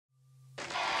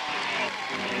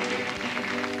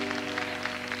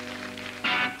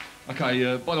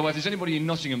Okay, by the way, if there's anybody in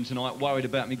Nottingham tonight worried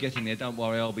about me getting there, don't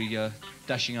worry, I'll be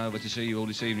dashing over to see you all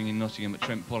this evening in Nottingham at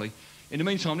Trent Poly. In the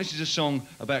meantime, this is a song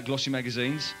about glossy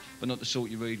magazines, but not the sort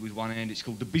you read with one hand. It's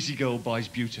called The Busy Girl Buys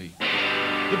Beauty.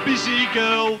 The busy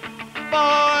girl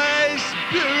buys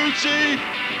beauty.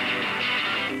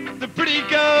 The pretty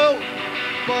girl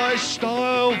buys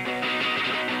style.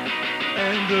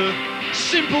 And the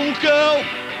simple girl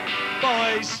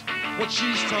buys what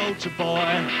she's told to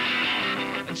buy.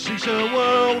 And sees her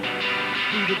world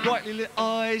through the brightly lit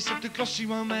eyes of the glossy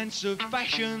romance of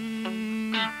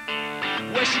fashion,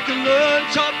 where she can learn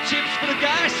top tips for the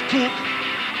gas cook,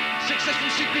 successful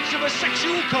secrets of a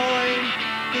sexual kind,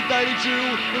 the daily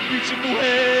drill, the beautiful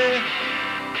hair,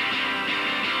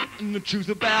 and the truth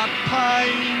about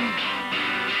pain.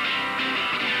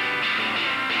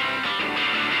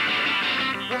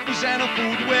 What was Anna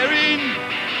Ford wearing?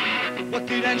 What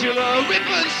did Angela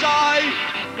Rippon say?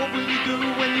 What will you do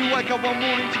when you wake up one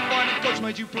morning to find that God's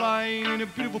made you plain in a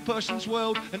beautiful person's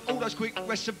world, and all those quick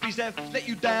recipes have let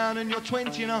you down, and you're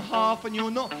 20 and a half and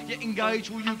you're not yet engaged?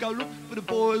 Will you go look for the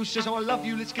boy who says, oh, I love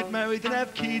you, let's get married and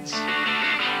have kids?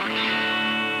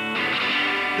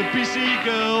 The busy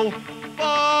girl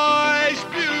buys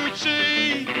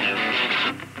beauty.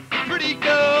 The pretty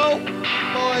girl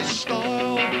buys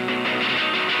style.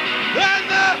 And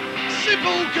the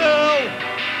simple girl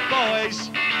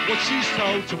buys what she's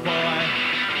told to buy,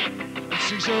 and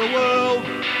sees her world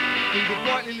through the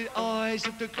brightly lit eyes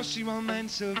of the glossy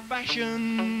romance of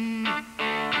fashion,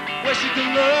 where she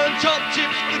can learn top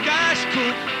tips for the gas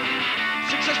cook,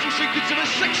 successful secrets of a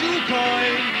sexual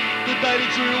kind, the daily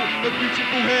drill, the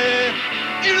beautiful hair,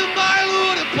 in a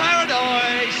mile of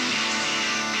paradise.